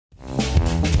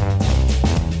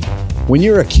When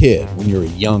you're a kid, when you're a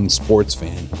young sports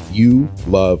fan, you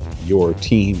love your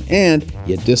team and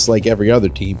you dislike every other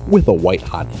team with a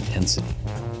white-hot intensity.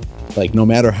 Like, no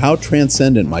matter how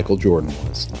transcendent Michael Jordan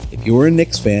was, if you were a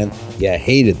Knicks fan, you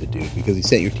hated the dude because he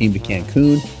sent your team to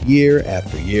Cancun year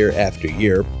after year after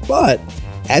year. But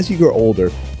as you grow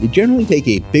older, you generally take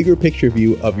a bigger picture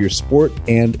view of your sport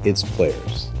and its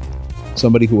players.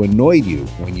 Somebody who annoyed you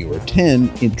when you were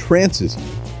 10 entrances you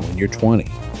when you're 20.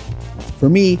 For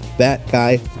me, that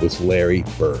guy was Larry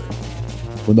Bird.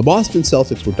 When the Boston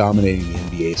Celtics were dominating the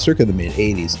NBA circa the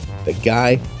mid-'80s, the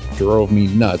guy drove me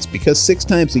nuts because 6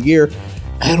 times a year,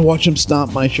 I had to watch him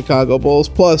stomp my Chicago Bulls.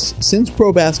 Plus, since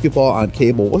pro basketball on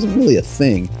cable wasn't really a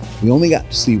thing, we only got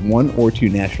to see 1 or 2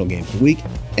 national games a week,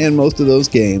 and most of those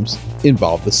games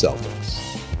involved the Celtics.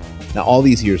 Now, all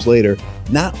these years later,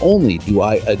 not only do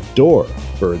I adore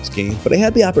Bird's game, but I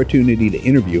had the opportunity to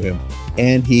interview him,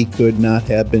 and he could not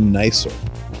have been nicer.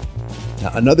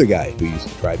 Now, another guy who used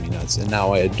to drive me nuts, and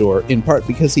now I adore, in part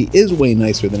because he is way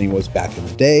nicer than he was back in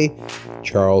the day,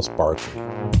 Charles Barkley.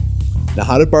 Now,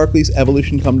 how did Barkley's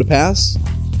evolution come to pass?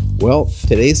 Well,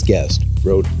 today's guest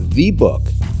wrote the book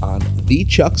on the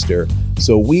Chuckster,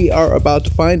 so we are about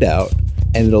to find out,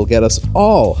 and it'll get us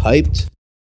all hyped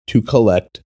to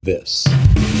collect this.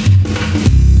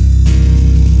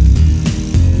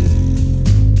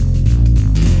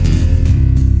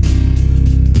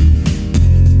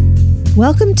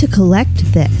 Welcome to Collect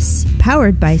This,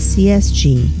 powered by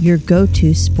CSG, your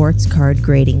go-to sports card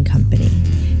grading company.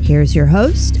 Here's your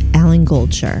host, Alan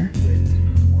Goldshire.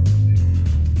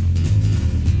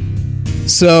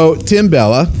 So, Tim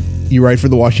Bella, you write for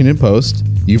the Washington Post.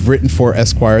 You've written for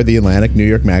Esquire, The Atlantic, New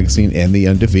York Magazine, and The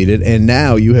Undefeated, and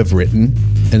now you have written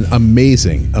an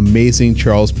amazing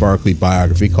Charles Barkley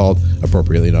biography called,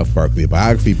 appropriately enough, Barkley, a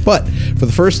Biography. But for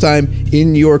the first time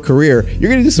in your career, you're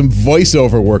going to do some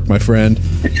voiceover work, my friend.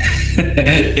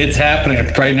 It's happening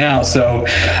right now. So,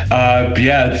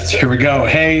 here we go.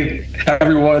 Hey,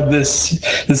 everyone, this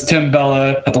is Tim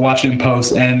Bella at the Washington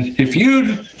Post. And if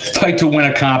you'd like to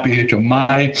win a copy of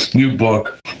my new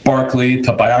book, Barkley,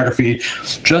 the Biography,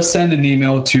 just send an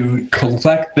email to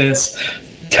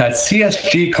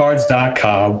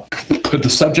collectthis@csgcards.com. Put the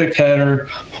subject header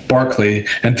Barkley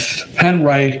and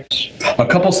write a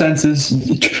couple sentences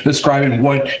describing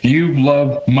what you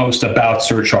love most about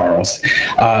Sir Charles.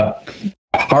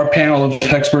 Our panel of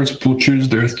experts will choose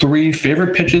their 3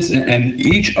 favorite pitches, and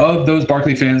each of those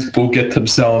Barkley fans will get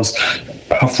themselves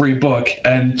a free book,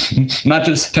 and not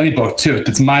just any book too.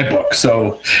 It's my book,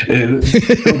 so it'll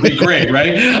be great,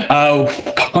 right?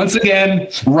 Once again,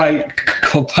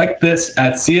 collect this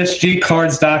at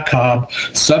csgcards.com,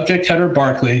 subject header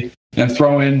Barkley, and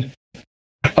throw in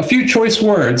a few choice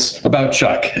words about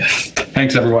Chuck.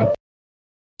 Thanks, everyone.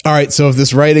 All right, so if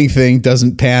this writing thing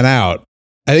doesn't pan out,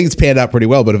 I think it's panned out pretty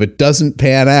well, but if it doesn't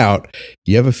pan out,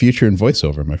 you have a future in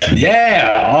voiceover, my friend.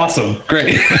 Yeah, awesome.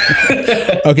 Great.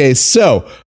 Okay, so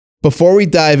before we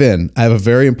dive in, I have a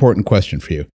very important question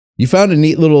for you. You found a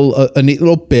neat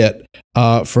little bit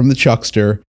from the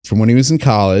Chuckster from when he was in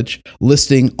college,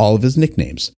 listing all of his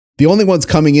nicknames. The only ones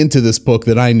coming into this book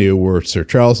that I knew were Sir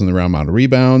Charles and the Round Mound of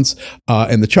Rebounds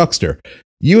and the Chuckster.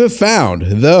 You have found,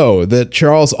 though, that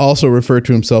Charles also referred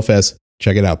to himself as,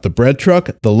 check it out, the Bread Truck,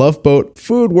 the Love Boat,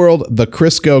 Food World, the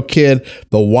Crisco Kid,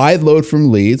 the Wide Load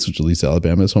from Leeds, which is Leeds,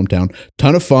 Alabama, his hometown,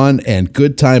 Ton of Fun, and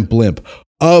Good Time Blimp.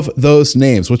 Of those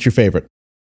names, what's your favorite?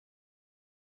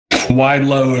 Wide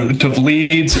Load of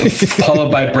Leeds,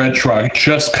 followed by Bread Truck,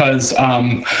 just because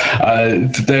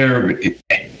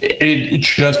it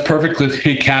just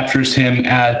perfectly captures him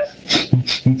at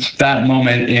that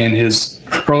moment in his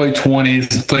early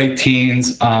 20s, late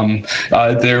teens.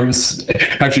 There was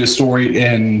actually a story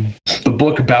in the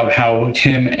book about how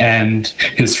him and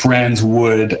his friends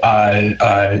would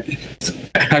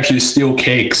actually steal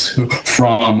cakes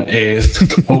from a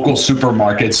local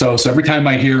supermarket. So every time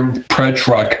I hear Bread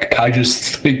Truck, I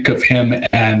just think of him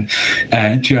and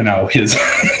his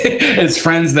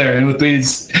friends there in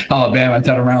Leeds, Alabama, at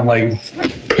around like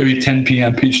maybe 10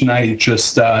 p.m. each night,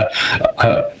 just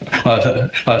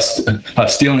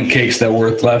stealing cakes that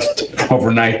were left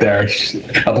overnight there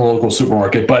at the local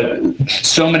supermarket. But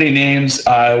so many names,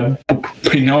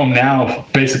 we know him now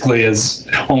basically as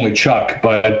only Chuck.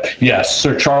 But yes,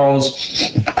 Sir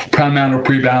Charles, Round Mound of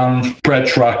Rebound, Bread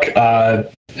Truck,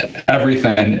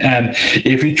 everything. And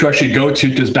if you actually go to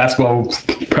his basketball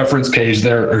preference page,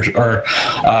 there are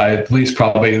at least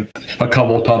probably a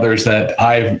couple of others that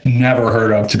I've never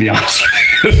heard of, to be honest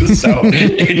with you. So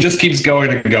it just keeps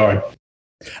going and going.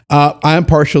 I'm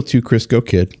partial to Crisco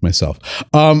Kid myself.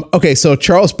 Okay, so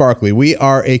Charles Barkley, we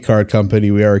are a card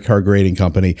company. We are a card grading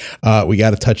company. We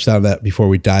got to touch on that before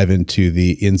we dive into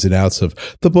the ins and outs of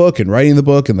the book and writing the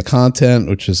book and the content,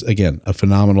 which is, again, a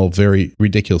phenomenal, very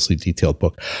ridiculously detailed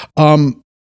book.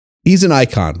 He's an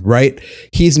icon, right?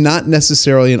 He's not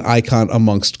necessarily an icon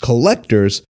amongst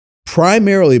collectors,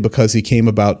 primarily because he came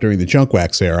about during the junk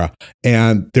wax era,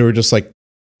 and there were just like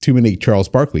too many Charles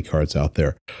Barkley cards out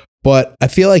there. But I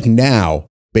feel like now,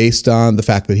 based on the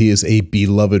fact that he is a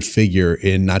beloved figure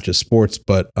in not just sports,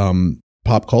 but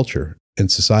pop culture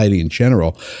and society in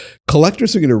general,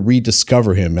 collectors are going to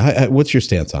rediscover him. What's your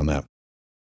stance on that?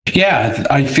 Yeah,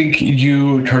 I think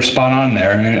you are spot on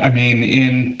there. I mean,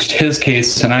 in his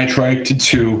case, and I tried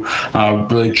to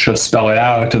really just spell it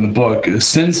out in the book,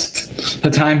 since the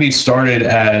time he started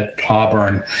at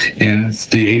Auburn in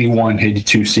the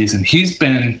 81-82 season, he's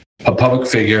been a public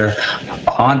figure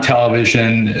on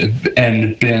television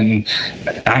and been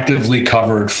actively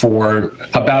covered for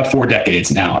about 4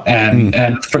 decades now.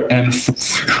 And for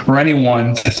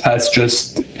anyone, that's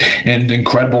just an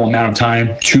incredible amount of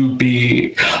time to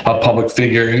be a public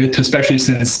figure, especially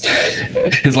since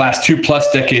his last 2+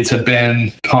 decades have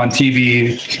been on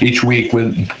TV each week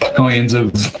with millions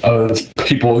of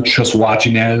people just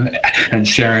watching it and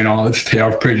sharing all of the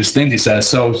outrageous things he says.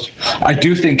 So I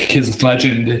do think his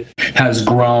legend has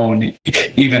grown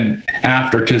even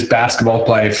after his basketball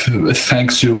life,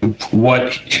 thanks to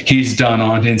what he's done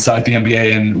on Inside the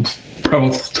NBA and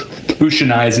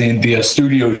revolutionizing the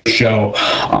studio show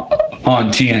on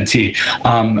TNT.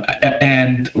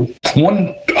 And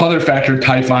one other factor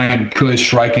I find really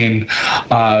striking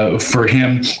for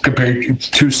him compared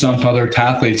to some other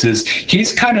athletes is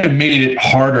he's kind of made it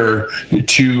harder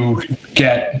to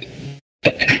get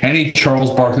any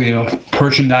Charles Barkley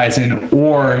merchandising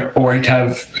or to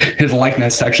have his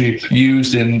likeness actually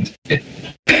used in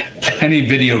any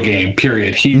video game,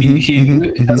 period. He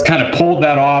has kind of pulled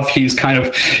that off. He's kind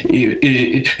of,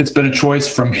 it's been a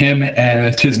choice from him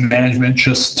and his management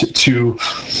just to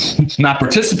not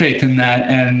participate in that,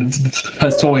 and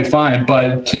that's totally fine.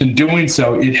 But in doing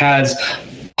so, it has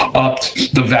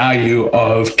upped the value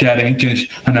of getting,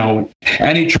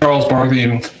 any Charles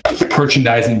Barkley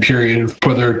merchandising, period,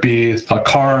 whether it be a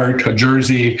card, a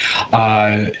jersey,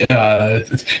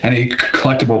 any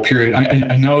collectible, period.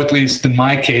 I know, at least in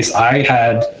my case, I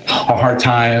had a hard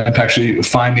time actually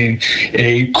finding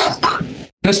a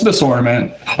Christmas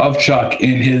ornament of Chuck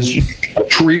in his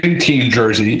Dream Team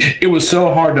jersey. It was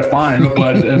so hard to find,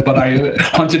 but I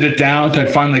hunted it down. I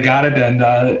finally got it, and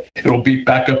it'll be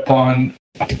back up on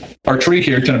our tree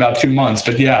here in about 2 months.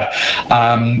 But yeah,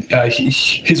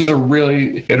 he's a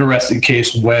really interesting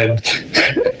case when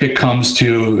it comes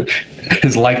to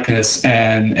his likeness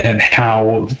and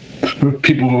how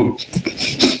people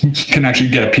can actually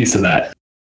get a piece of that.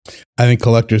 I think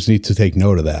collectors need to take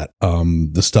note of that.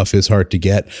 The stuff is hard to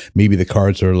get. Maybe the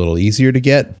cards are a little easier to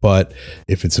get, but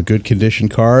if it's a good condition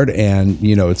card and,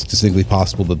 it's distinctly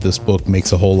possible that this book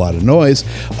makes a whole lot of noise,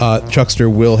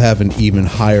 Chuckster will have an even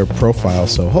higher profile.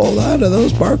 So hold on to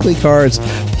those Barkley cards.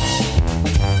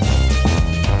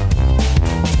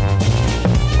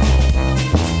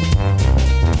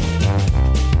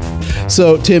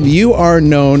 So, Tim, you are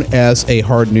known as a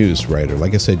hard news writer.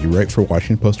 Like I said, you write for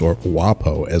Washington Post, or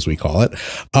WAPO, as we call it.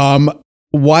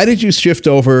 Why did you shift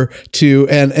over to,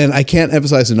 and I can't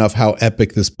emphasize enough how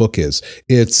epic this book is.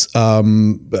 It's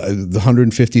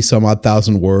 150 some odd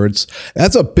thousand words.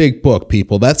 That's a big book,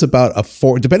 people. That's about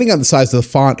depending on the size of the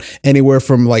font, anywhere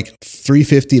from like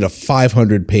 350 to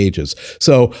 500 pages.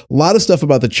 So a lot of stuff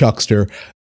about the Chuckster.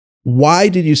 Why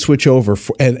did you switch over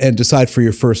and decide for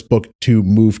your first book to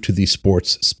move to the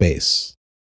sports space?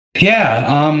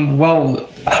 Yeah, well,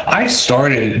 I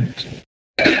started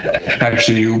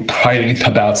actually writing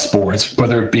about sports,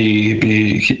 whether it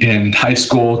be in high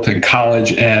school to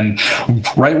college. And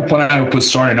right when I was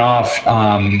starting off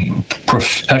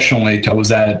professionally, I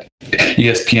was at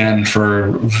ESPN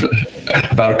for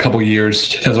about a couple of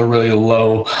years as a really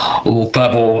low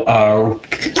level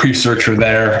researcher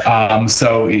there.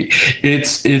 So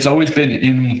it's always been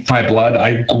in my blood.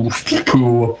 I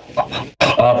grew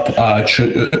up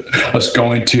was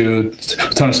going to a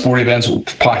ton of sport events,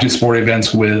 watching sport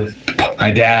events with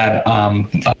my dad,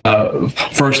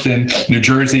 first in New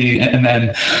Jersey, and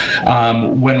then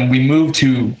when we moved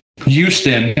to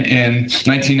Houston in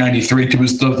 1993, it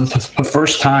was the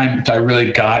first time I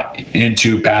really got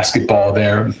into basketball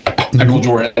there. Michael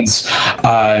Jordan's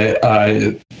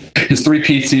his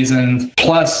three-peat season,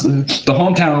 plus the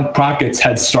hometown Rockets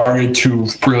had started to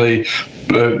really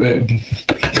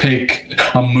take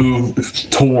a move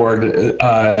toward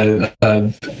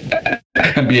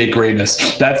NBA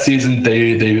greatness. That season,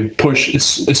 they pushed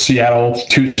Seattle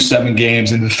to 7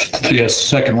 games in the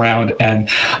second round, and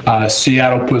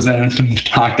Seattle was then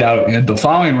knocked out in the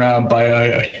following round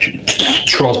by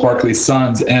Charles Barkley's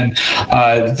Suns. And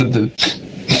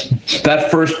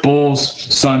that first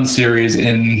Bulls-Suns series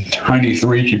in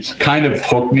 '93 kind of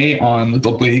hooked me on the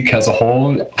league as a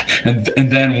whole. And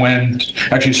then when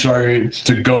actually started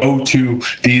to go to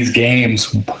these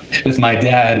games with my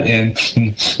dad in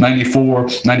 '94,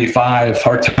 '95,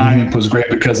 our time was great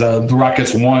because the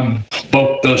Rockets won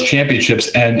both those championships,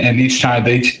 and each time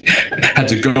they had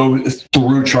to go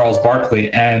through Charles Barkley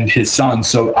and his son.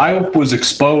 So I was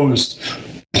exposed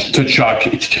to Chuck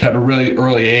at a really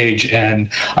early age, and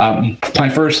my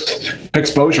first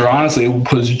exposure, honestly,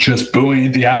 was just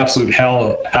booing the absolute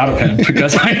hell out of him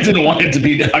because I didn't want it to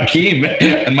be Hakeem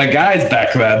and my guys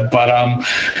back then. But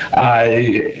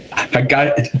I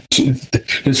got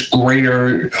this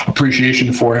greater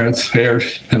appreciation for him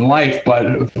in life.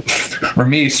 But for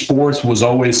me, sports was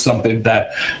always something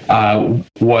that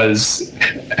was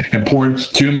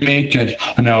important to me. You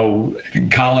know, in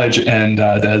college and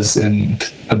as an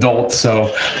adult,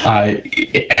 so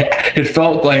it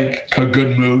felt like a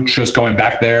good move just going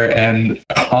back there, and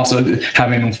also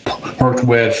having worked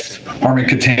with Armin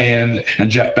Katayan and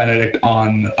Jeff Benedict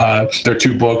on their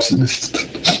 2 books,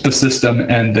 The System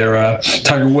and their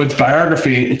Tiger Woods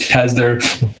biography, has their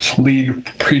lead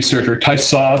researcher. I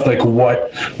saw like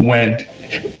what went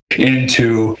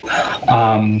into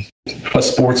a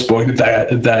sports book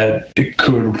that it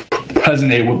could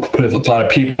resonate with a lot of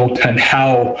people, and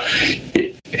how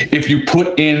if you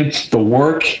put in the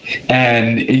work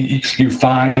and you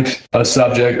find a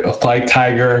subject like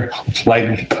Tiger,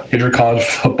 like major college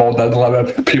football that a lot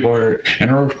of people are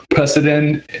interested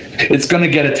in, it's going to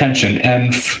get attention.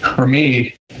 And for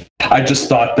me, I just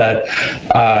thought that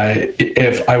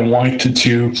if I wanted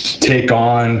to take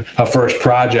on a first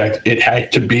project, it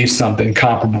had to be something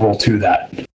comparable to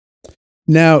that.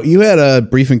 Now, you had a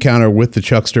brief encounter with the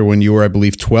Chuckster when you were, I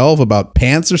believe, 12 about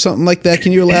pants or something like that.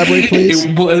 Can you elaborate, please?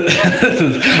 It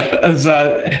was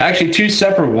actually 2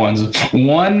 separate ones.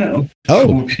 One, the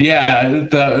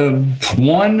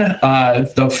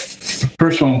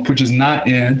first one, which is not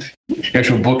in the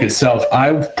actual book itself,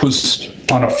 I was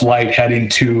on a flight heading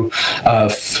to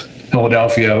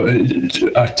Philadelphia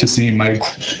to see my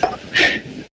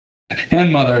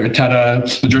grandmother at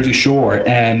the Jersey Shore,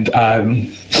 and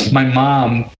my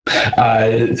mom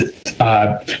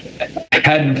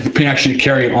hadn't been actually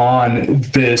carry on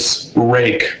this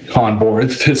rake on board.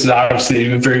 This is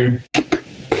obviously very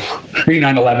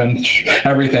pre-9/11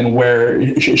 everything,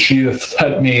 where she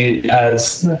let me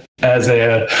as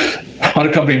a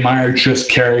unaccompanied minor just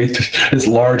carry this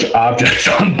large object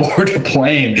on board a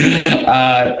plane,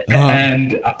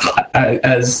 and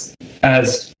as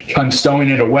I'm stowing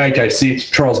it away, I see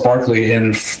Charles Barkley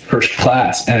in first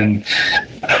class, and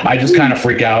I just kind of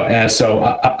freak out. And so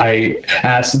I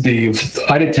asked the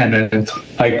flight attendant,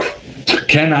 like,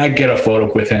 can I get a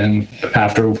photo with him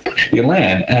after we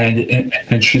land?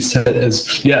 And she said,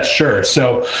 yes, sure.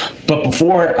 So, but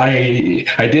before I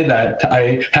did that,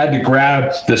 I had to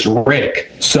grab this rake.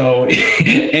 So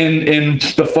in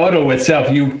the photo itself,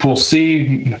 you will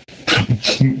see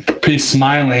me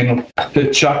smiling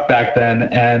at Chuck back then,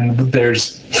 and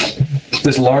there's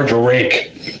this large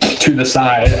rake to the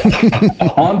side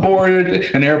on board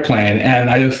an airplane. And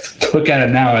I just look at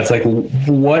it now, it's like,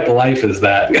 what life is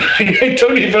that? I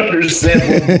don't even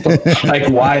understand like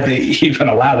why they even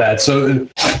allow that. So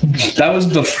that was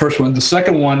the first one. The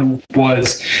second one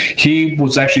was he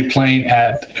was actually playing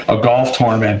at a golf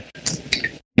tournament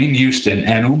in Houston,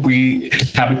 and we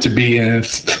happened to be in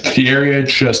the area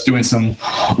just doing some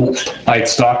light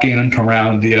stalking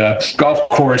around the golf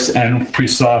course, and we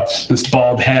saw this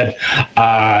bald head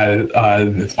on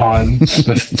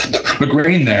the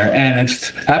green there. And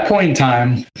at that point in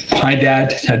time, my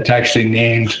dad had actually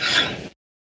named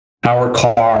our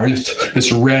car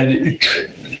this red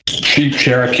Jeep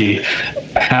Cherokee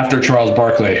after Charles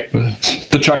Barkley,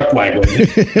 the Chuck Wagon,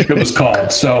 it was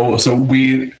called. So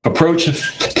we approach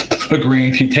the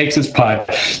green. He takes his putt.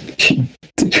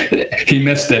 He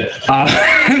missed it,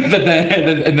 and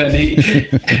then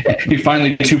he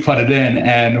finally 2-putted in,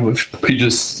 and we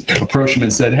just approached him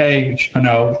and said, "Hey, I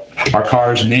know our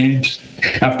car's named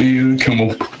after you. Can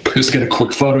we just get a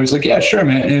quick photo?" He's like, "Yeah, sure,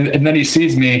 man." And then he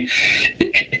sees me.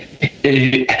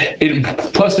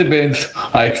 It must have been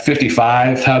like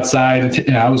 55 outside,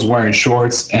 and I was wearing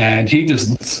shorts, and he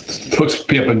just looks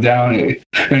me up and down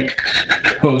and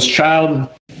goes, "Child,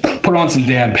 put on some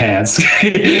damn pants.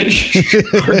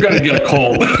 We're gonna get a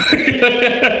cold.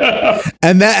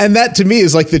 and that to me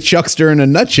is like the Chuckster in a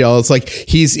nutshell. It's like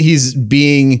he's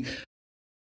being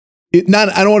not,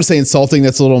 I don't want to say insulting,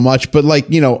 that's a little much, but like,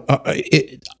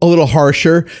 a little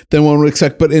harsher than one would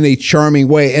expect, but in a charming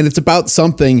way. And it's about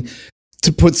something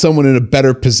to put someone in a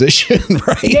better position,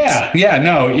 right? Yeah,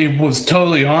 no, it was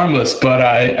totally harmless, but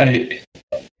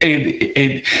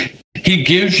he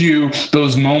gives you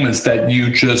those moments that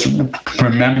you just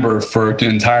remember for the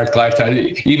entire lifetime,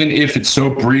 even if it's so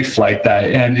brief like that.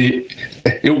 And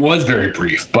it was very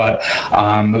brief, but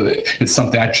it's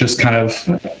something I just kind of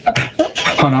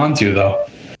hung on to, though.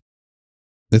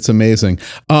 It's amazing.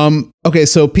 Okay,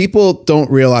 so people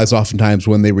don't realize oftentimes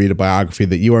when they read a biography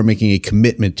that you are making a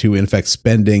commitment to, in fact,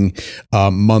 spending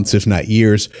months, if not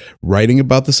years, writing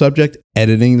about the subject,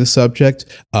 editing the subject,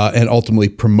 and ultimately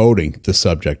promoting the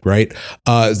subject, right?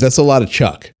 That's a lot of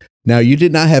Chuck. Now, you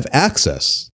did not have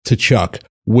access to Chuck,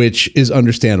 which is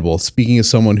understandable. Speaking as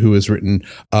someone who has written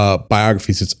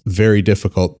biographies, it's very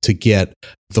difficult to get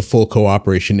the full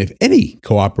cooperation, if any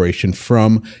cooperation,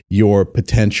 from your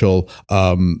potential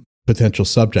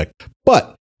subject.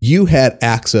 But you had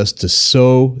access to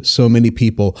so many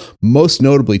people, most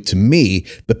notably to me,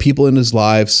 the people in his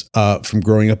lives from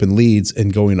growing up in Leeds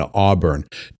and going to Auburn.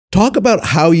 Talk about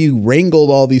how you wrangled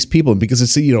all these people, because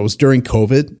it's, it was during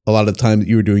COVID. A lot of the time that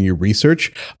you were doing your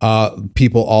research,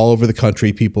 people all over the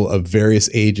country, people of various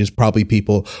ages, probably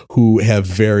people who have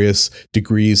various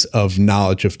degrees of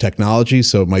knowledge of technology.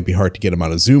 So it might be hard to get them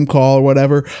on a Zoom call or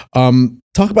whatever.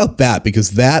 Talk about that,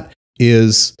 because that's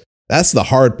the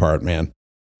hard part, man.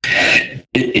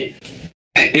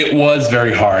 It was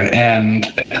very hard, and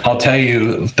I'll tell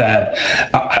you that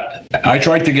I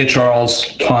tried to get Charles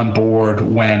on board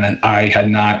when I had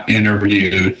not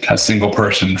interviewed a single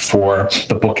person for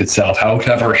the book itself.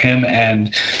 However, him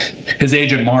and his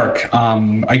agent, Mark,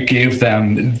 I gave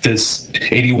them this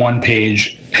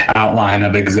 81-page outline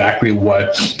of exactly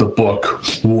what the book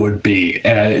would be,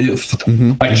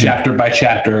 like chapter by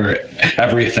chapter,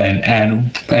 everything,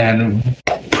 and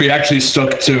we actually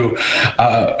stuck to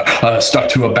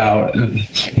about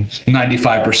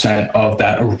 95% of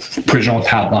that original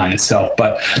outline itself.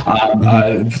 But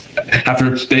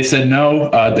after they said no,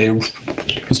 they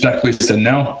respectfully said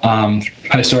no.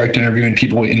 I started interviewing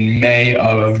people in May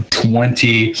of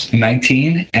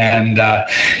 2019, and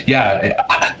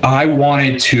I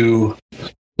wanted to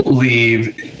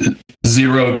leave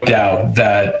zero doubt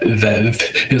that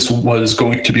this was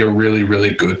going to be a really,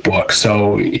 really good book.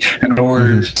 So in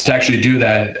order to actually do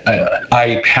that,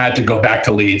 I had to go back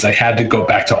to Leeds. I had to go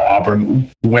back to Auburn,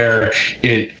 where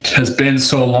it has been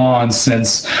so long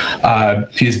since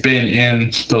he's been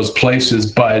in those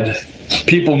places, but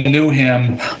people knew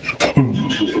him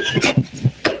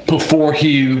before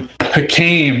he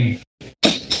became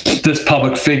this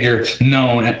public figure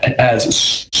known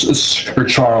as Sir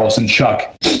Charles and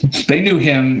Chuck. They knew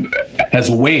him as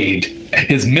Wade,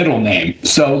 his middle name.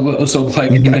 So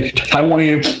like, I want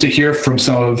you to hear from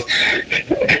some of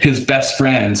his best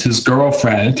friends, his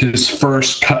girlfriend, his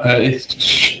first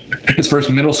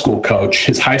middle school coach,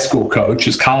 his high school coach,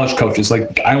 his college coaches.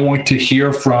 Like, I want to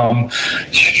hear from,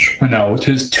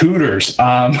 his tutors,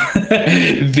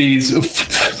 these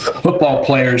football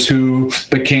players who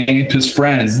became his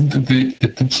friends,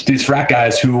 these frat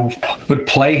guys who would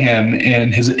play him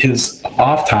in his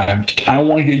off time. I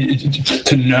want you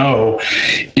to know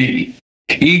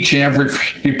each and every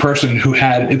person who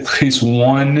had at least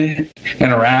one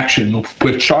interaction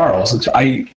with Charles.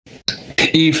 I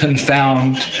even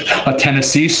found a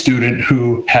Tennessee student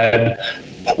who had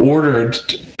ordered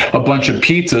a bunch of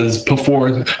pizzas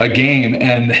before a game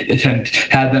and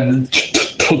had them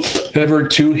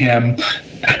delivered to him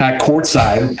at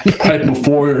courtside right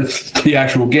before the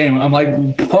actual game. I'm like,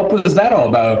 what was that all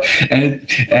about? And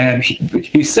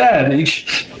he said,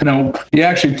 he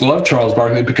actually loved Charles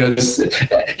Barkley because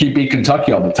he beat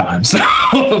Kentucky all the time. So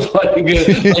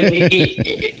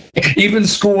even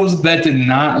schools that did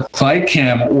not like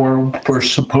him or were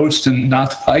supposed to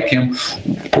not like him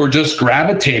were just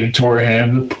gravitated toward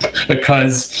him,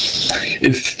 because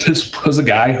if this was a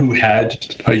guy who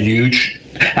had a huge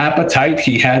appetite.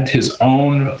 He had his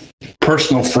own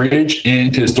personal fridge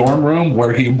in his dorm room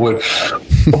where he would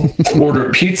order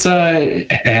pizza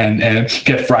and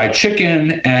get fried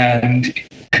chicken, and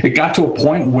it got to a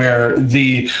point where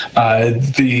the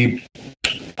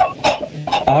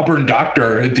Auburn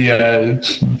doctor, the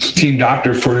team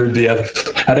doctor for the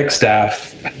athletic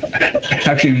staff,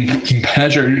 actually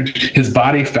measured his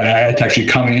body fat actually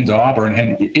coming into Auburn,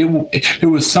 and it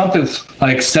was something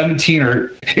like 17 or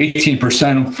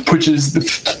 18%, which is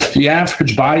the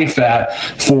average body fat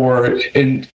for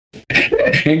an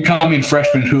incoming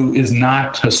freshman who is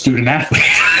not a student athlete.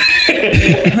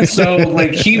 So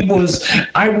like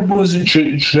I was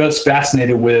just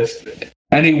fascinated with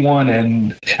anyone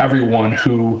and everyone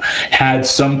who had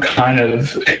some kind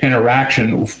of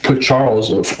interaction with Charles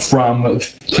from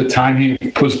the time he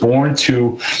was born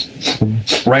to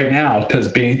right now, because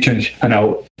being,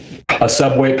 a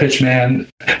Subway pitchman,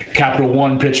 Capital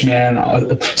One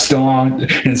pitchman, still on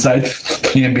inside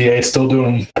the NBA, still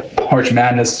doing March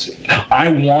Madness. I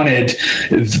wanted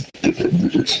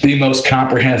the most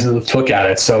comprehensive look at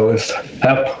it. So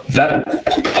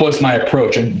that was my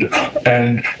approach,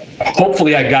 and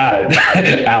hopefully I got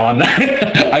it, Alan.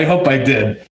 I hope I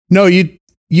did. No, you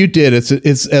did.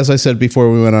 It's as I said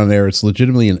before we went on air, it's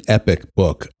legitimately an epic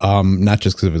book, not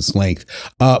just because of its length,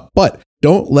 but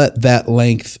don't let that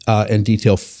length and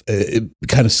detail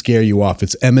kind of scare you off.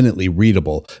 It's eminently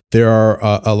readable. There are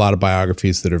a lot of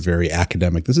biographies that are very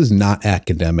academic. This is not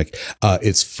academic.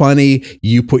 It's funny.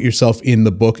 You put yourself in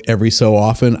the book every so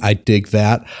often. I dig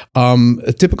that.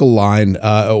 A typical line,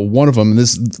 one of them, and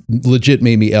this legit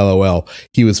made me LOL.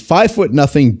 He was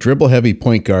 5'0", dribble heavy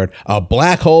point guard, a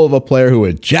black hole of a player who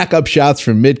would jack up shots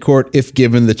from midcourt if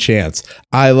given the chance.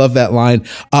 I love that line.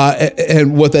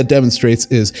 And what that demonstrates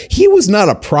is he was not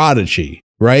a prodigy,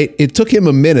 right? It took him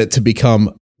a minute to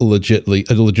become a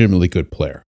legitimately good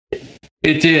player.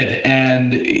 It did,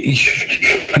 and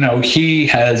he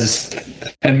has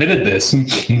admitted this.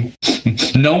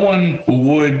 No one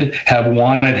would have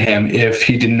wanted him if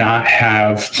he did not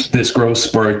have this growth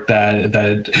spurt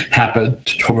that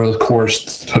happened over the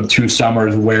course of 2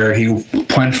 summers, where he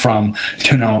went from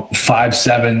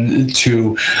 5'7"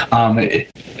 to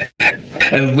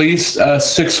at least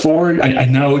 6'4". I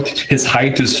know his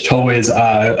height is always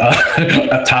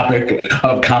a topic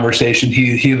of conversation.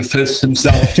 He lists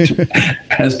himself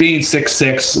as being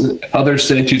 6'6". Others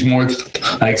say he's more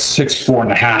like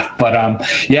 6'4.5". But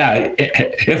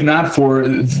if not for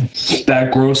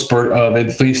that growth spurt of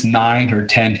at least 9 or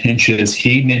 10 inches,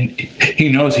 he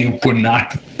knows he would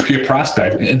not be a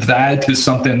prospect. And that is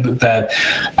something that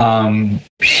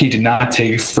he did not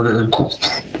take for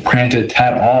granted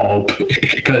at all,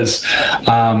 because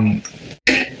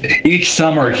each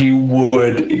summer he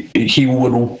would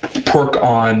work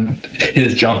on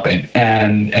his jumping,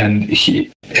 and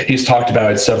he's talked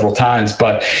about it several times,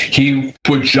 but he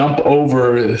would jump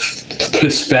over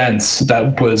this fence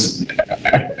that was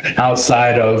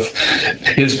outside of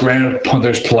his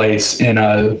grandmother's place in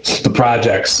the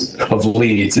projects of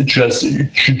Leeds, just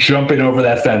jumping over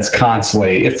that fence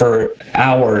constantly for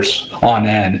hours on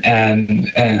end, and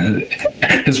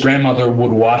his grandmother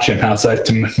would watch him outside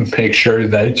to make sure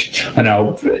that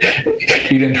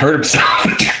he didn't hurt himself.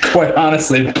 Quite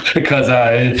honestly, because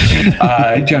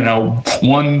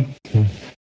one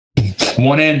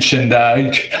inch, and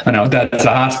that's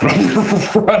a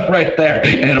hospital run right there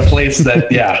in a place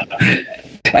that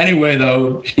Anyway,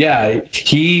 though,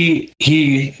 he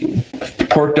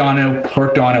worked on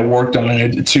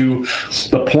it to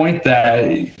the point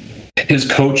that his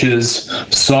coaches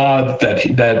saw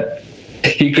that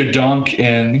he could dunk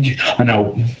in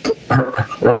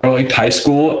early high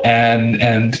school,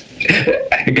 and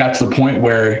it got to the point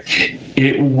where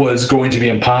it was going to be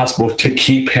impossible to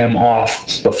keep him off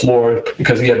the floor,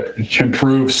 because he had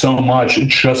improved so much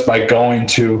just by going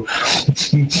to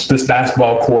this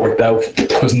basketball court that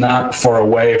was not far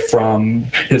away from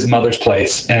his mother's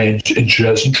place, and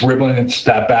just dribbling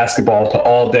that basketball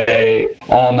all day,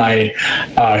 all night,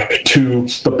 to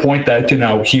the point that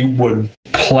he would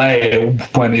play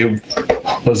when it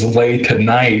was late at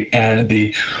night, and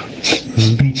the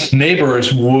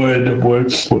neighbors would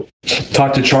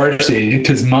talk to Charlie,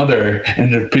 his mother,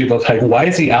 and the people like, why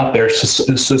is he out there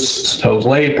so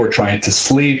late? We're trying to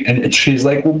sleep. And she's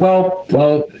like, well,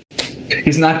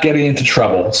 he's not getting into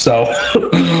trouble. So,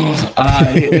 but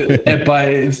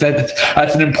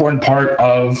that's an important part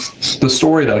of the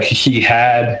story, though. He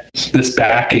had this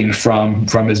backing from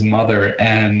his mother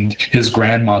and his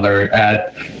grandmother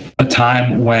at a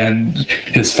time when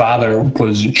his father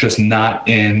was just not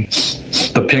in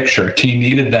the picture. He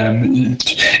needed them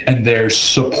and their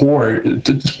support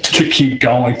to keep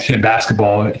going in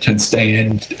basketball and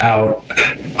staying out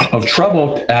of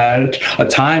trouble at a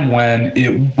time when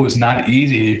it was not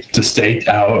easy to stay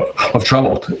out of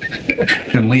trouble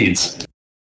in Leeds.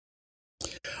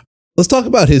 Let's talk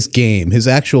about his game, his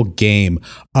actual game.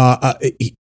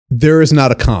 There is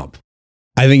not a comp.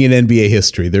 I think in NBA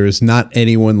history, there is not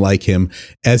anyone like him.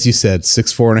 As you said,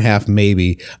 6'4.5",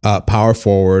 maybe, power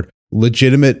forward,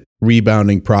 legitimate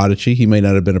rebounding prodigy. He may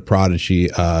not have been a prodigy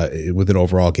with an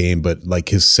overall game, but like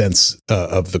his sense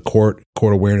of the court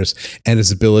awareness and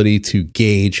his ability to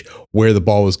gauge where the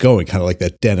ball was going, kind of like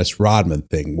that Dennis Rodman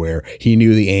thing where he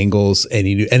knew the angles and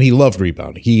he loved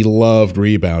rebounding. He loved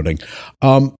rebounding.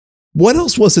 What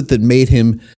else was it that made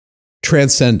him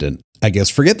transcendent? I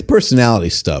guess forget the personality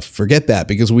stuff. Forget that,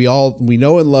 because we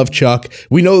know and love Chuck.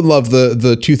 We know and love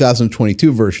the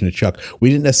 2022 version of Chuck. We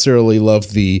didn't necessarily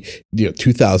love the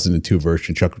 2002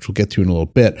 version of Chuck, which we'll get to in a little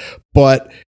bit.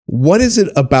 But what is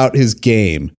it about his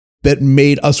game that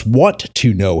made us want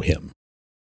to know him?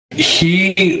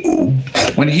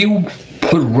 When he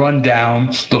would run down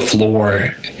the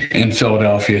floor in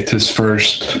Philadelphia his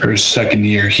first or second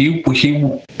year, he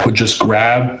would just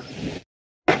grab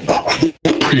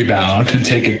rebound and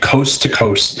take it coast to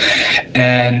coast,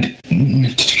 and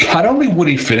not only would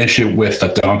he finish it with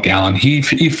a dunk, Alan, he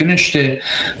finished it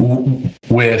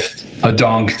with a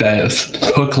dunk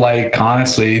that looked like,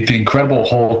 honestly, the Incredible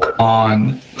Hulk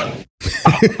on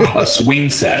a swing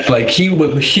set. Like he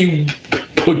would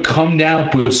come down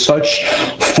with such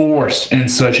force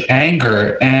and such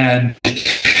anger, and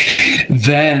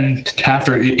then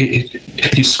after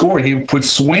he scored, he would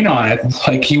swing on it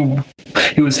like he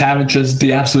was having just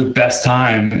the absolute best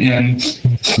time in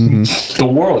the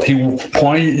world. He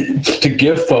wanted to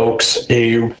give folks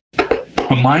a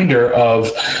reminder of,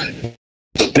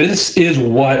 this is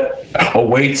what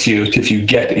awaits you if you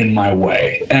get in my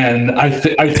way. And I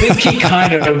think he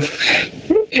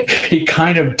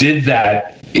kind of did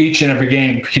that each and every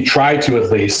game. He tried to, at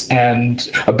least,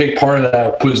 and a big part of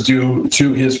that was due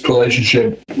to his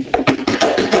relationship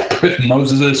with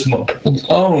Moses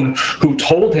Malone, who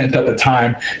told him at the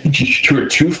time, you were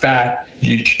too fat,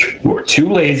 you were too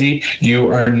lazy,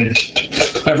 you are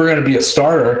never going to be a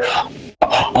starter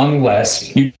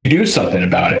unless you do something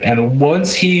about it. And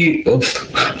once he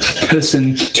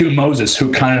listened to Moses,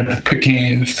 who kind of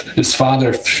became his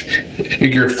father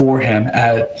figure for him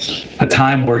at a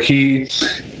time where he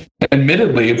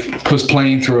admittedly was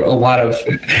playing through a lot of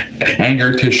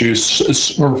anger issues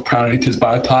surrounding his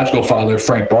biological father,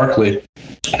 Frank Barkley,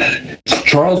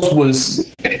 Charles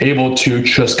was able to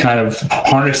just kind of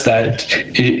harness that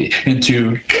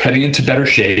into getting into better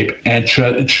shape and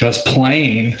just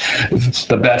playing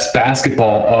the best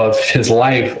basketball of his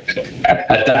life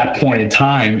at that point in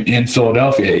time in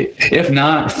Philadelphia. If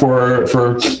not for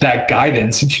that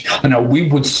guidance, we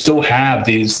would still have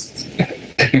these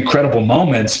incredible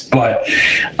moments, but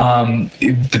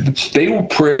they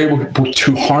were able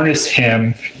to harness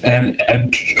him and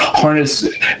harness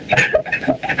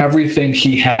everything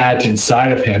he had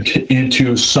inside of him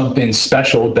into something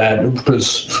special that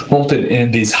resulted in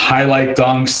these highlight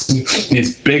dunks,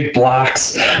 these big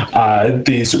blocks,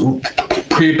 these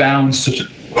rebounds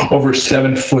over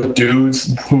 7-foot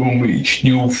dudes whom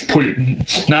you put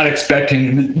not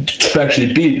expecting to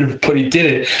actually beat, but he did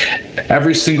it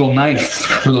every single night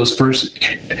for those first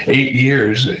 8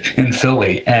 years in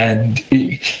Philly, and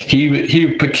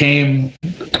he became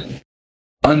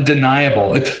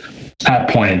undeniable at that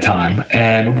point in time,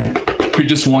 and we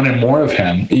just wanted more of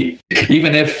him,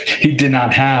 even if he did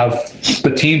not have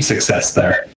the team success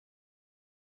there.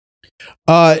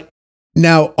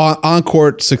 Now,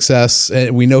 on-court success,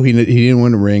 we know he didn't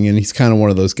win a ring, and he's kind of one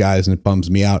of those guys, and it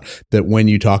bums me out that when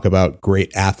you talk about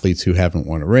great athletes who haven't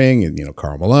won a ring, and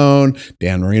Karl Malone,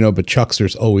 Dan Marino, but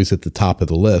Chuckster's always at the top of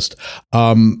the list.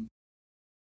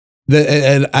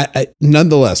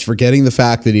 Nonetheless, forgetting the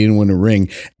fact that he didn't win a ring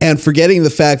and forgetting the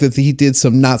fact that he did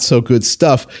some not so good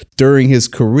stuff during his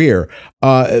career,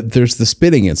 there's the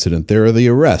spitting incident, there are the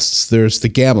arrests, there's the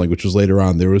gambling, which was later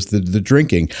on, there was the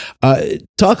drinking.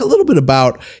 Talk a little bit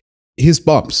about his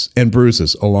bumps and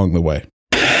bruises along the way.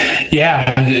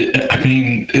 Yeah, I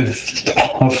mean,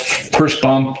 first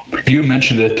bump, you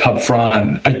mentioned it up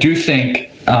front. I do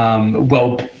think,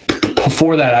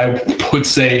 before that, I would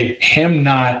say him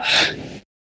not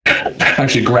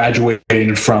actually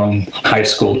graduating from high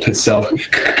school itself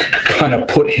kind of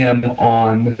put him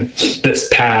on this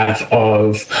path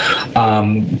of,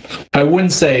 I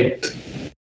wouldn't say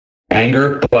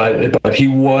anger, but he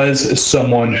was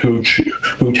someone who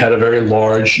had a very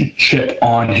large chip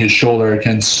on his shoulder,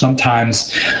 and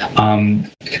sometimes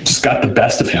just got the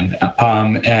best of him,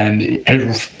 and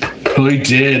it really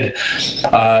did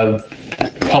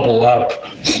bubble up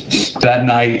that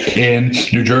night in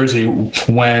New Jersey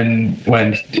when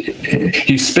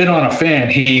he spit on a fan.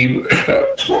 He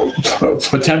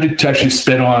attempted to actually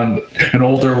spit on an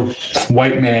older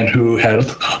white man who had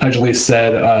actually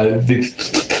said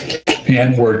the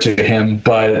N-word to him,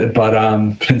 but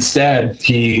instead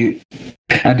he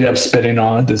ended up spitting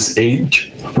on this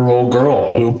 8-year-old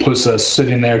girl who was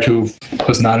sitting there, who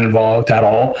was not involved at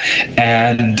all.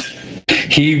 And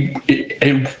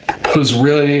it was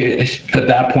really, at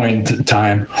that point in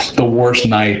time, the worst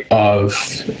night of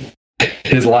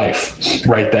his life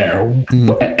right there.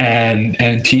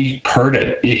 And he heard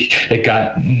it. It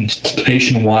got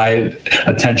nationwide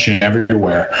attention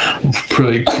everywhere,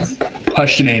 really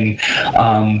questioning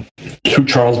who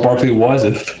Charles Barkley was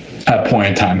at that point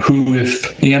in time, who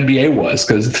if the NBA was,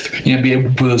 because the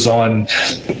NBA was on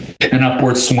an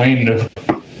upward swing of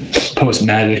post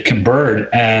Magic and Bird,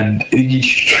 and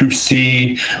you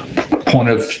see one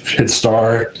of his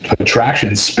star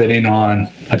attractions spitting on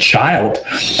a child.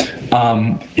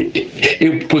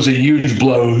 It was a huge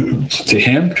blow to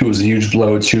him. It was a huge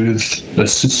blow to the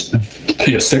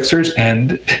Sixers,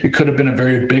 and it could have been a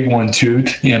very big one to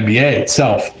the NBA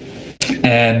itself.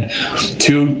 And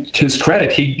to his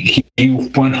credit, he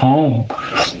went home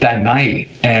that night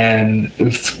and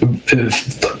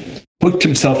looked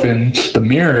himself in the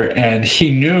mirror, and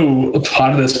he knew a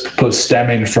lot of this was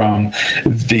stemming from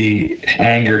the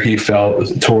anger he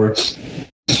felt towards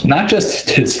not just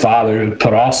his father,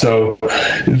 but also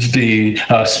the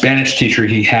Spanish teacher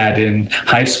he had in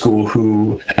high school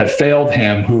who had failed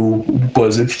him, who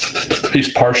was at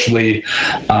least partially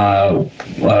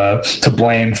to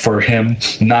blame for him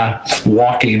not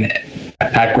walking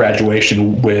at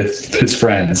graduation with his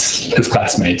friends, his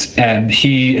classmates. And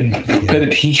he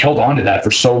held on to that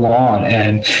for so long,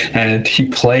 and he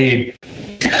played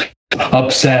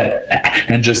upset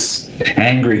and just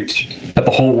angry at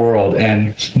the whole world.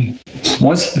 And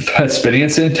once that spitting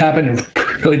incident happened,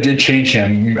 it really did change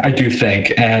him, I do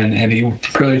think, and he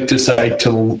really decided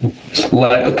to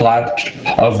let a lot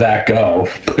of that go,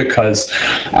 because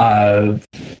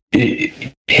he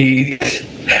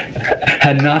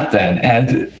had not then,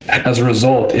 and as a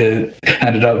result, it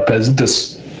ended up as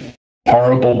this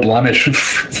horrible blemish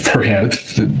for him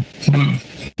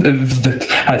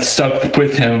that stuck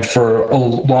with him for a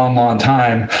long, long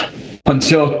time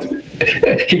until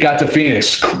he got to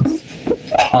Phoenix.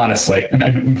 Honestly,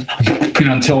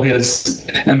 until his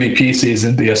MVP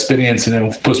season, the spitting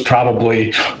incident was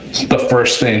probably the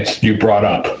first thing you brought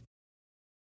up.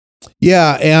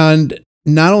 Yeah, and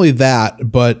not only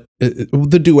that, but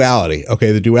the duality.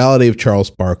 Okay, the duality of Charles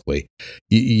Barkley.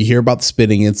 You hear about the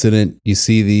spitting incident, you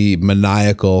see the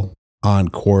maniacal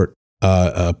on-court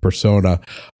persona,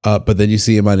 but then you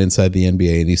see him on Inside the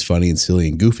NBA, and he's funny and silly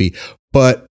and goofy.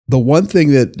 But the one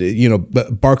thing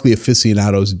that Barkley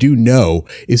aficionados do know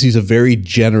is he's a very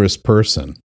generous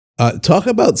person. Talk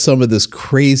about some of this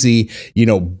crazy,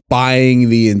 buying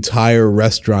the entire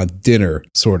restaurant dinner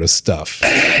sort of stuff.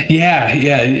 Yeah.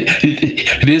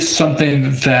 It is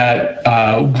something that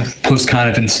was kind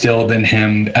of instilled in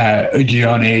him at a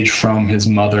young age from his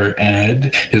mother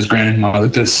and his grandmother,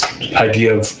 this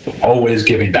idea of always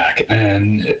giving back.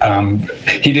 And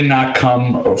he did not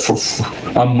come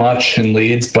from much in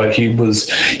Leeds, but he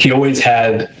always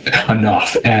had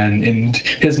enough. And in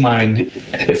his mind,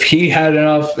 if he had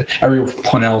enough,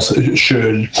 everyone else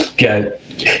should get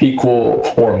equal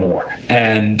or more.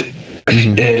 And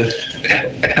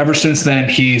ever since then,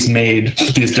 he's made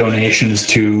these donations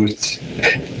to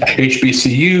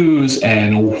HBCUs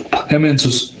and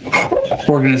women's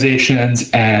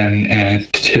organizations and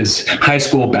his high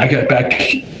school back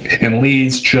in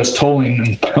Leeds, just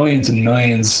totaling millions and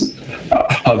millions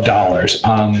of dollars.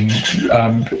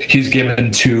 He's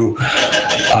given to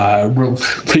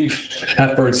relief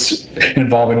efforts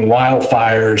involving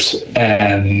wildfires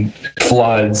and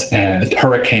floods and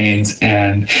hurricanes,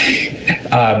 and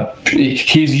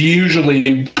he's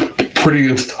usually pretty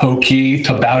low-key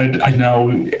about it. I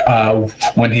know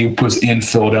when he was in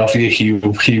Philadelphia, he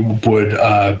would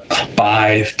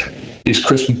buy these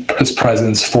Christmas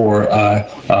presents for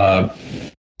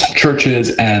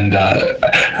churches and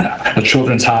a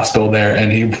children's hospital there,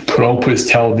 and he would always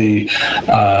tell the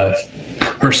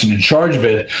person in charge of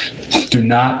it, do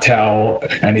not tell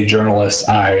any journalists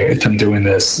I am doing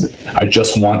this. I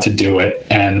just want to do it,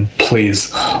 and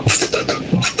please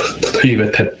leave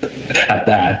it at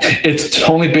that. It's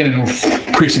only been in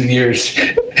recent years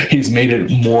he's made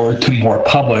it more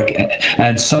public,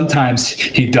 and sometimes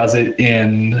he does it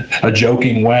in a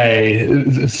joking way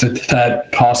that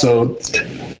also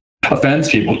offends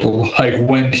people. Like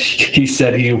when he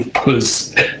said he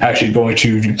was actually going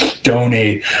to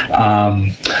donate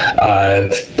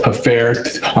a fair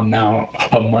amount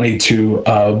of money to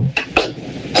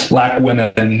Black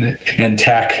women in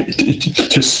tech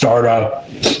to start up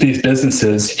these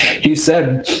businesses, he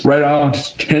said right on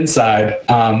inside,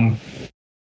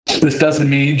 this doesn't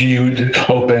mean you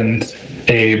open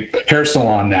a hair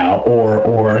salon now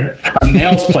or a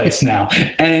nails place now.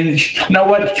 And you know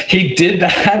what? He did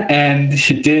that, and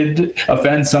he did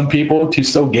offend some people. He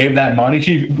still gave that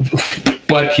money,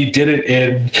 but he did it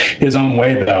in his own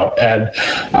way, though. And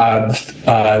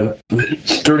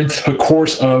during the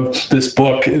course of this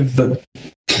book,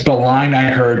 the line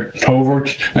I heard over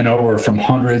and over from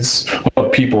hundreds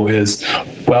of people is,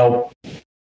 well,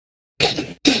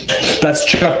 that's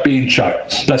Chuck being Chuck.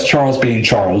 That's Charles being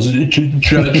Charles.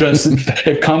 Just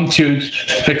have come to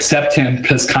accept him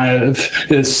as kind of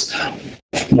this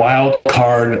wild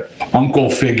card uncle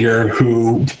figure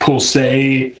who will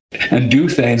say and do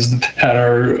things that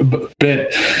are a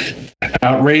bit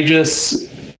outrageous,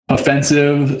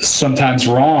 offensive, sometimes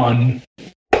wrong,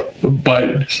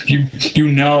 but you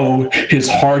know his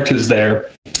heart is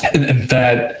there, and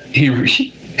that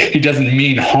he doesn't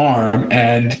mean harm,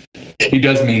 and he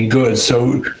does mean good.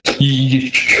 So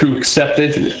you accept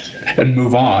it and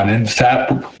move on. And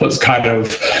that was kind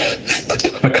of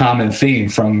a common theme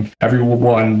from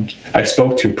everyone I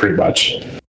spoke to, pretty much.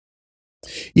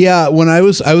 Yeah, when I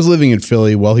was living in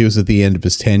Philly while he was at the end of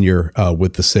his tenure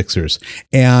with the Sixers,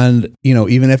 and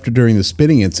even after during the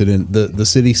spitting incident, the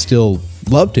city still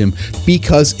loved him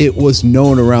because it was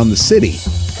known around the city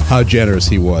how generous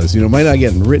he was. Might not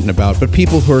get written about, but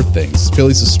people heard things.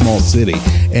 Philly's a small city,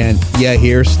 and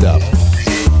hear stuff.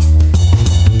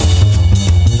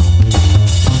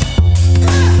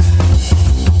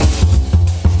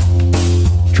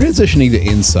 Transitioning to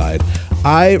Inside,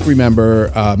 I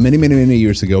remember many, many, many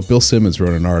years ago, Bill Simmons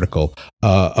wrote an article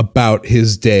about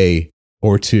his day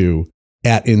or two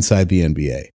at Inside the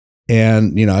NBA.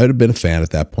 And, I'd have been a fan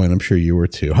at that point. I'm sure you were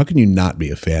too. How can you not be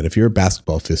a fan? If you're a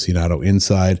basketball aficionado,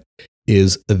 Inside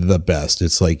is the best.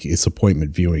 It's like, it's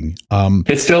appointment viewing.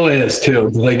 It still is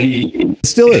too. It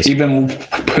still is. Even with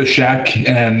Shaq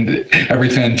and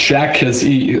everything, Shaq has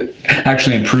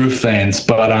actually improved things,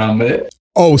 but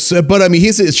but I mean,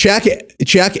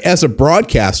 Shaq as a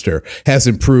broadcaster has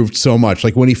improved so much.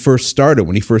 Like when he first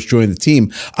joined the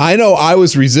team, I know I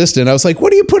was resistant. I was like,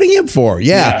 "What are you putting him for?"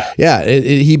 Yeah.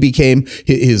 He became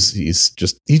he's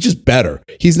just better.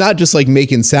 He's not just like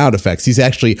making sound effects. He's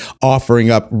actually offering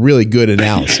up really good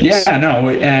analysis. Yeah, no,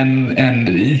 and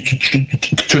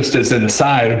just as an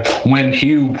aside, when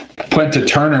he went to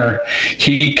Turner,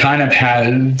 he kind of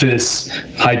had this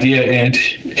idea in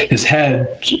his head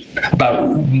about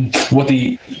what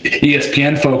the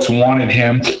ESPN folks wanted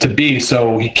him to be,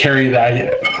 so he carried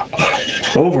that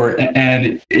over.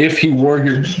 And if he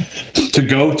were to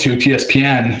go to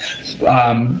ESPN,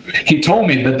 he told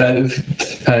me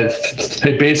that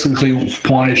they basically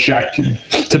wanted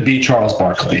Shaq to be Charles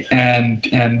Barkley, and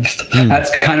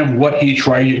that's kind of what he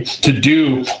tried to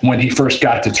do when he first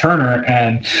got to Turner.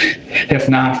 And if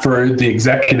not for the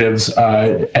executives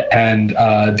and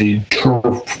the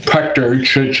director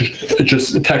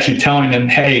just actually telling him,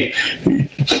 "Hey,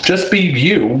 just be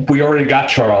you. We already got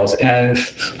Charles," and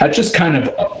that just kind of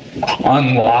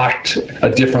unlocked a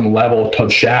different level of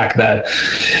Shaq that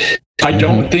I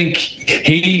don't think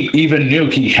he even knew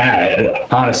he had,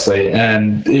 honestly.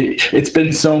 And it's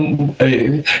been so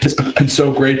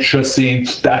great just seeing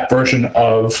that version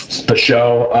of the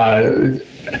show,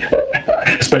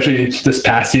 especially this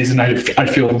past season. I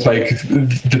feel like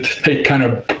they kind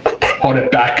of brought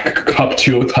it back up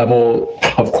to a level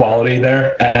of quality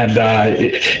there, and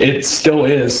it still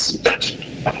is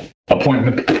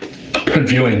appointment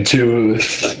viewing to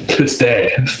this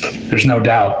day. There's no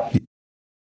doubt.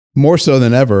 More so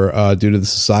than ever due to the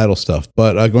societal stuff.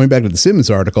 But going back to the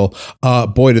Simmons article,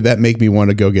 boy, did that make me want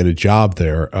to go get a job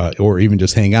there or even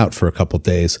just hang out for a couple of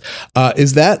days.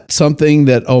 Is that something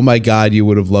that, oh my God, you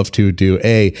would have loved to do,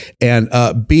 A? And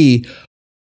B,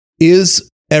 is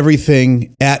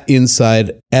everything at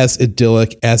Inside as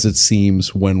idyllic as it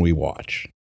seems when we watch?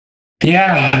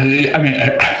 Yeah,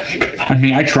 I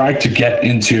mean, I tried to get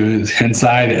into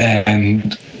Inside,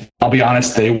 and I'll be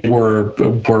honest, they were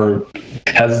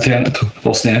hesitant,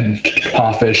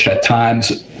 standoffish at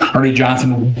times. Ernie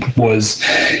Johnson was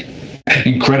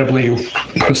incredibly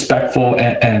respectful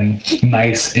and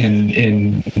nice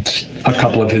in a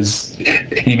couple of his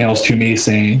emails to me,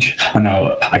 saying, "I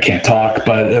know I can't talk,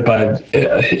 but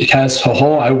as a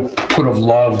whole, I would have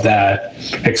loved that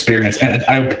experience." And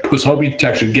I was hoping to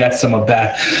actually get some of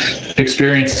that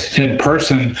experience in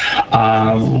person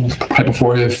right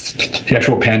before the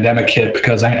actual pandemic hit,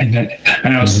 because I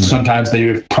know sometimes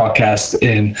they broadcast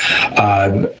in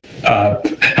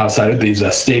outside of these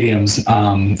stadiums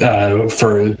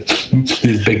for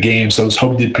these big games. So I was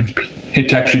hoping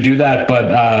to actually do that, but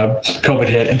COVID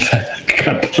hit and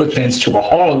kind of put things to a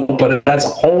halt. But as a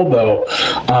whole, though,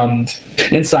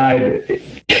 inside,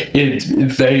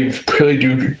 they really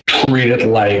do treat it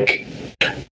like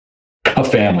a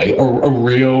family, a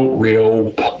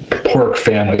real pork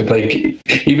family. Like,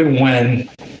 even when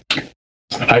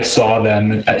I saw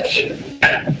them at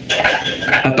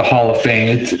the Hall of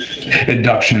Fame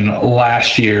induction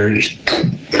last year,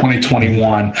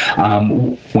 2021,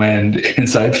 when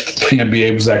Inside the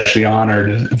NBA was actually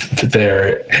honored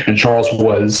there, and Charles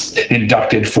was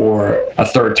inducted for a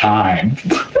third time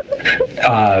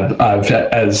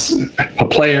as a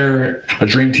player, a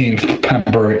Dream Team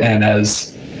member, and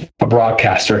as a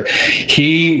broadcaster.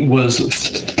 He was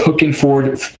looking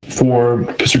forward for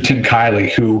Mr. Tim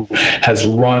Kiley, who has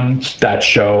run that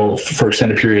show for an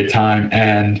extended period of time,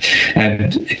 and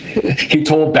he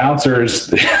told bouncers,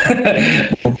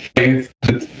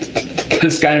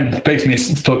 this guy makes me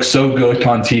look so good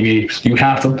on TV. You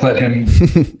have to let him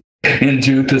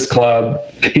into this club.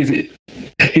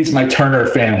 He's my Turner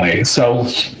family. So,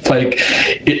 like,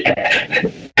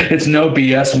 it's no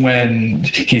BS when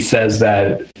he says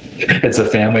that it's a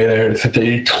family there.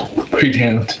 They treat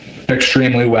him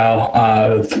extremely well,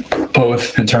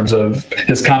 both in terms of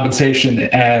his compensation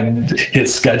and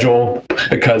his schedule,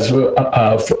 because for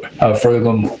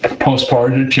the most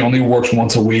part, he only works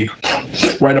once a week,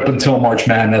 right up until March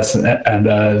Madness, and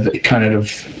it kind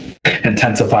of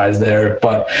intensifies there.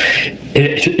 But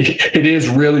it is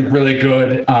really, really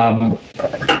good.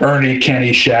 Ernie,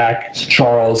 Kenny, Shaq,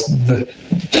 Charles,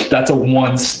 that's a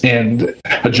once in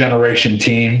a generation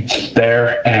team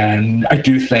there, and I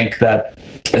do think that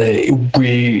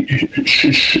we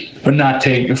should not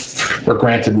take for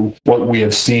granted what we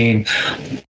have seen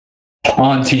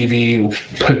on TV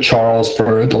with Charles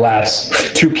for the last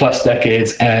 2+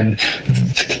 decades, and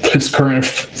his current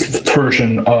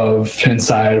version of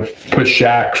Inside with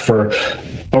Shaq for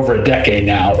over a decade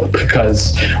now,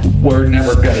 because we're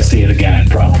never going to see it again,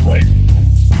 probably.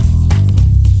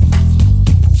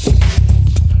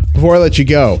 Before I let you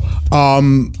go,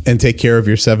 and take care of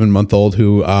your 7-month-old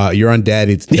who you're on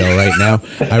daddy detail right now.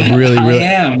 I really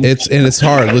am. It's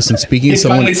hard. Listen, speaking of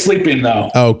someone, finally sleeping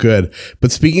though. Oh, good.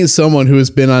 But speaking of someone who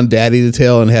has been on daddy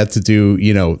detail and had to do,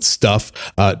 stuff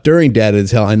during daddy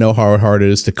detail, I know how hard it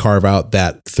is to carve out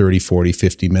that 30, 40,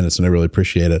 50 minutes, and I really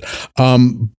appreciate it.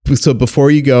 So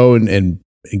before you go and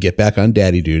get back on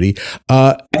daddy duty,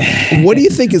 what do you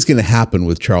think is going to happen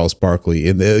with Charles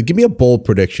Barkley? Give me a bold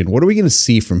prediction. What are we going to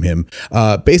see from him?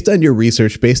 Based on your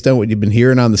research, based on what you've been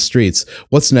hearing on the streets,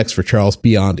 what's next for Charles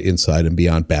beyond Inside and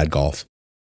beyond bad golf?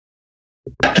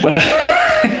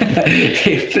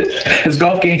 His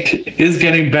golf game is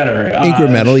getting better.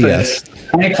 Incremental, yes.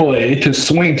 Thankfully, his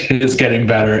swing is getting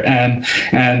better, and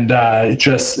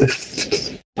just.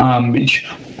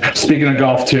 Speaking of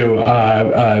golf too,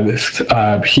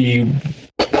 he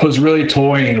was really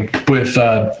toying with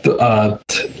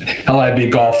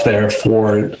LIB golf there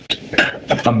for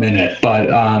a minute, but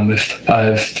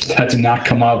that did not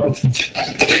come up.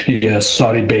 The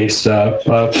Saudi-based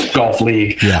golf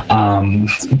league. Yeah.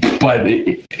 But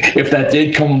if that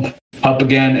did come up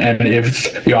again, and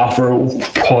if the offer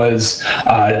was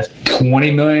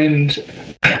 $20 million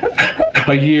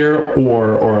a year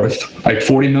or like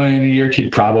 $40 million a year,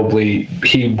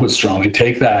 he would strongly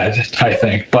take that, I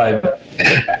think. But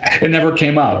it never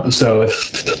came up, so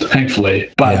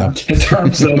thankfully. But in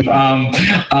terms of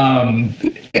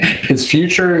his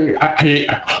future,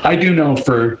 I do know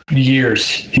for years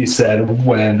he said,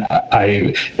 when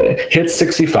I hit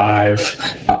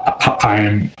 65,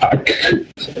 I'm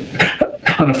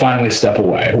going to finally step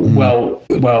away.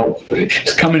 Mm-hmm. Well,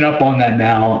 he's coming up on that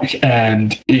now,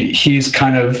 and he's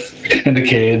kind of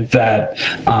indicated that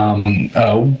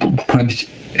when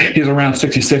he's around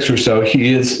 66 or so,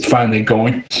 he is finally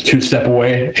going to step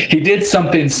away. He did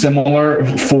something similar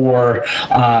for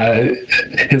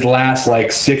his last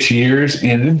 6 years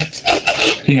in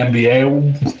the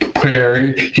NBA,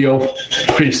 where he'll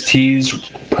put his tees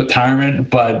retirement,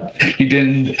 but he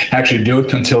didn't actually do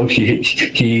it until he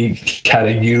had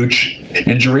a huge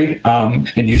injury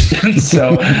in Houston.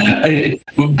 So,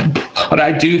 but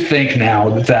I do think now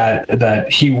that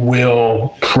he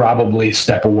will probably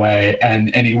step away,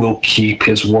 and he will keep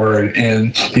his word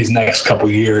in these next couple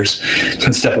of years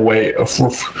to step away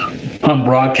from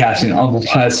broadcasting,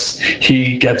 unless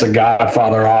he gets a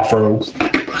Godfather offer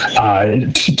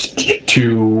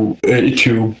to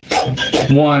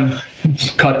one,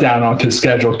 cut down on his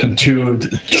schedule, to two,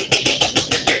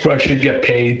 to actually get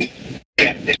paid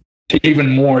even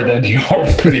more than he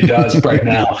already does right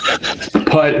now.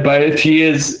 But he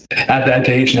is at that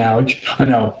age now. I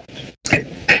know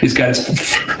he's got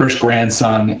his first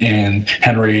grandson in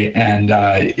Henry, and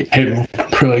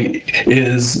it really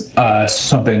is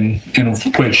something in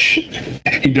which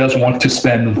he does want to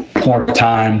spend more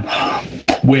time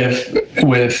with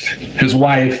his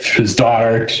wife, his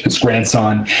daughter, his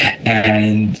grandson,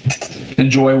 and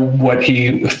enjoy what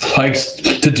he likes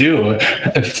to do.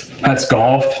 If that's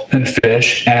golf and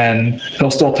fish, and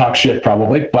he'll still talk shit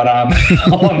probably, but on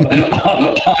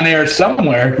air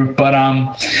somewhere. But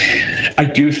I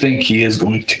do think he is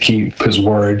going to keep his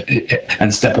word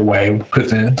and step away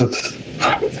within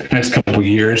the next couple of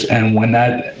years. And when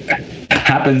that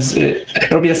happens,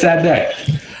 it'll be a sad day.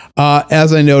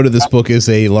 As I noted, this book is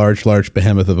a large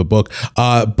behemoth of a book.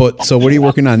 But so what are you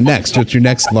working on next? What's your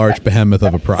next large behemoth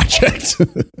of a project?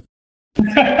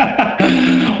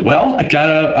 Well, I'm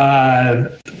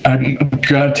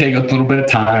gonna take a little bit of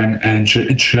time and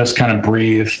just kind of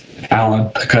breathe, Alan,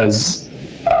 because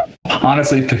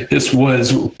honestly, this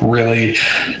was really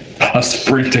a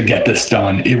sprint to get this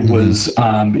done. It was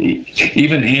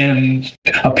even in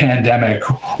a pandemic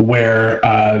where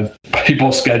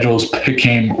people's schedules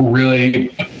became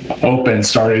really open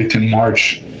starting in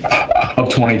March of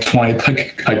 2020.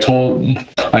 Like I told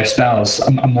my spouse,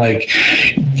 I'm like,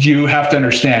 you have to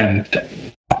understand,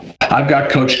 I've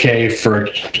got Coach K for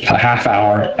a half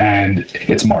hour and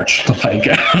it's March. Like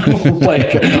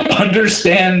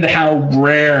understand how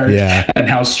rare and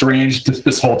how strange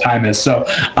this whole time is. So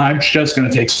I'm just going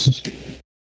to take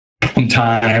some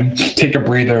time, take a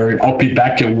breather. I'll be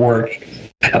back at work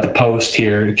at the Post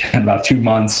here in about 2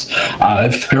 months.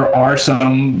 If there are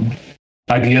some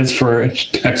ideas for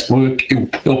next book,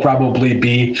 it'll probably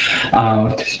be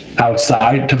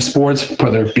outside of sports,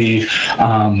 whether it be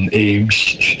a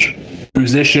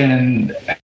musician,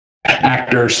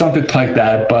 actor, something like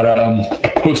that.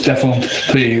 But Post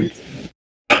definitely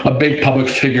a big public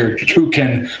figure who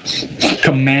can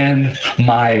command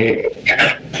my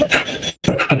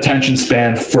attention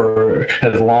span for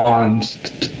as long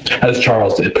as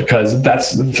Charles did, because that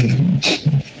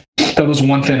was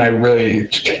one thing I really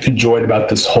enjoyed about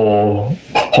this whole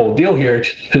deal here,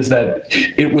 is that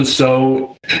it was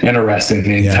so interesting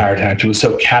the entire time. It was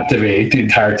so captivating the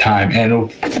entire time.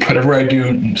 And whatever I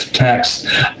do next,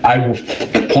 I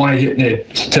wanted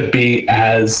it to be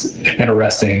as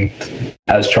interesting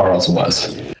as Charles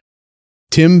was.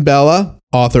 Tim Bella,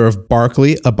 author of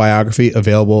Barkley, a biography,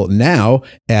 available now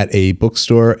at a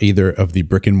bookstore, either of the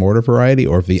brick and mortar variety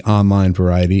or of the online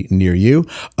variety near you.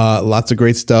 Lots of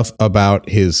great stuff about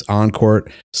his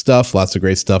on-court stuff, lots of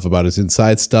great stuff about his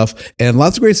inside stuff, and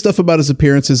lots of great stuff about his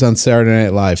appearances on Saturday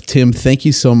Night Live. Tim, thank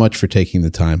you so much for taking the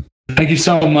time. Thank you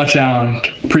so much, Alan.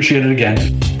 Appreciate it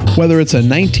again. Whether it's a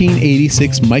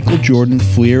 1986 Michael Jordan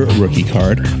Fleer rookie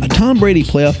card, a Tom Brady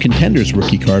playoff contenders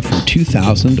rookie card from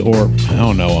 2000, or, I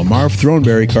don't know, a Marv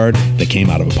Throneberry card that came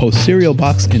out of a Post cereal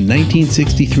box in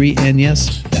 1963, and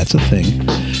yes, that's a thing,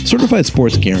 Certified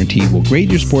Sports Guarantee will grade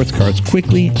your sports cards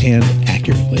quickly and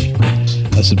accurately.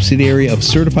 A subsidiary of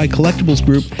Certified Collectibles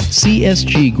Group,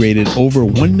 CSG graded over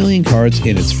 1 million cards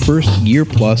in its first year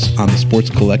plus on the sports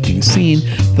collecting scene,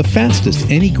 the fastest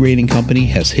any grading company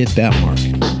has hit that mark.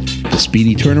 The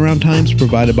speedy turnaround times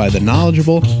provided by the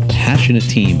knowledgeable, passionate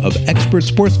team of expert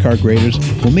sports card graders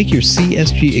will make your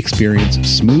CSG experience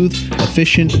smooth,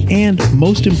 efficient, and,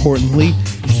 most importantly,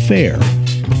 fair.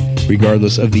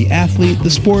 Regardless of the athlete, the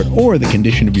sport, or the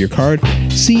condition of your card,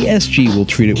 CSG will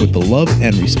treat it with the love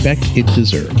and respect it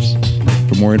deserves.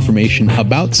 For more information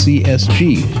about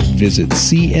CSG, visit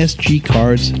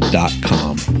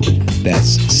csgcards.com.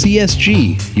 That's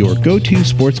CSG, your go-to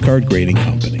sports card grading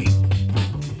company.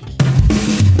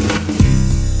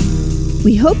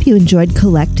 We hope you enjoyed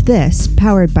Collect This,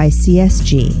 powered by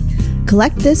CSG.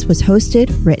 Collect This was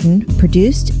hosted, written,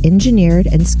 produced, engineered,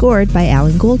 and scored by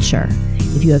Alan Goldshire.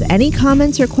 If you have any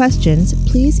comments or questions,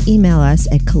 please email us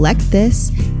at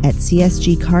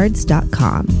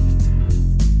collectthis@csgcards.com.